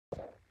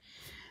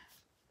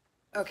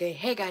Okay,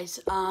 hey guys,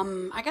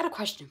 I got a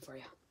question for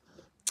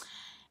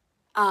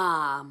you.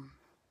 Um,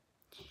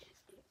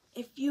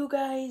 if you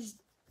guys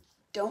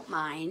don't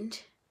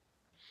mind,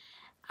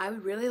 I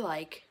would really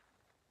like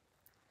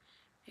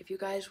if you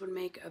guys would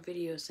make a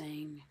video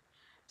saying,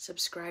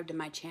 subscribe to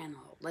my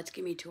channel. Let's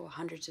get me to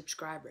 100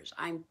 subscribers.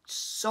 I'm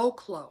so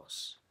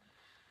close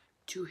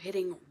to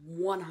hitting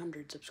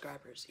 100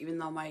 subscribers, even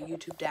though my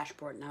YouTube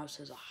dashboard now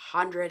says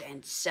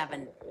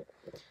 107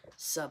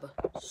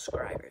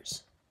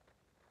 subscribers.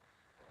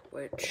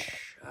 Which,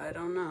 I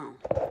don't know.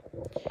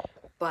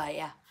 But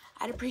yeah,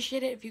 I'd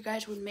appreciate it if you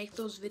guys would make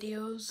those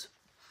videos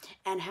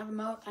and have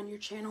them out on your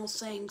channel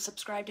saying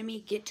subscribe to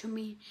me, get to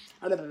me,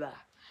 blah, blah, blah.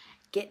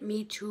 Get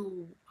me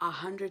to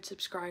 100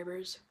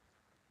 subscribers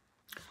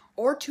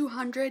or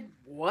 200,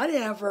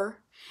 whatever.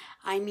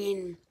 I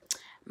mean,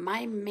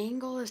 my main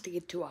goal is to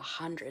get to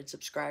 100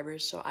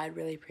 subscribers, so I'd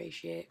really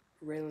appreciate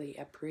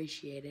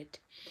it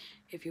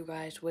if you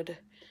guys would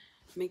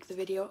make the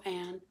video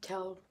and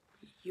tell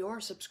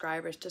your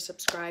subscribers to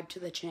subscribe to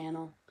the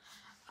channel.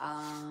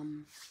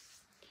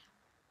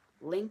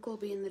 Link will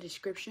be in the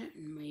description,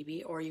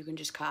 maybe, or you can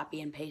just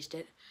copy and paste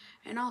it.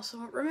 And also,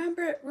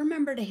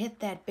 remember to hit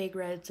that big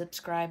red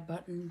subscribe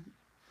button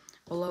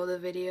below the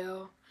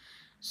video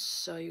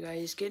so you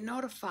guys get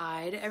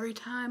notified every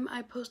time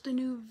I post a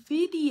new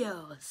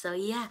video. So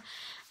yeah,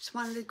 just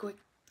wanted to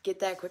get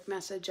that quick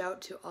message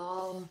out to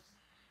all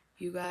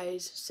you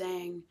guys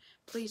saying,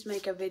 please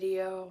make a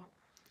video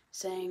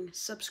saying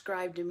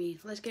subscribe to me.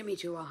 Let's get me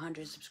to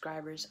 100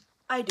 subscribers.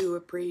 I do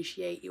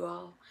appreciate you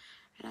all.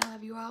 And I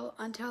love you all.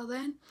 Until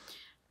then,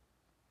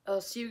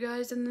 I'll see you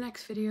guys in the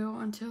next video.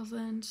 Until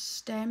then,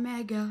 stay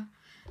mega.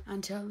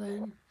 Until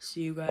then,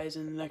 see you guys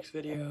in the next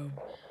video.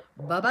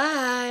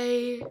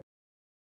 Bye-bye.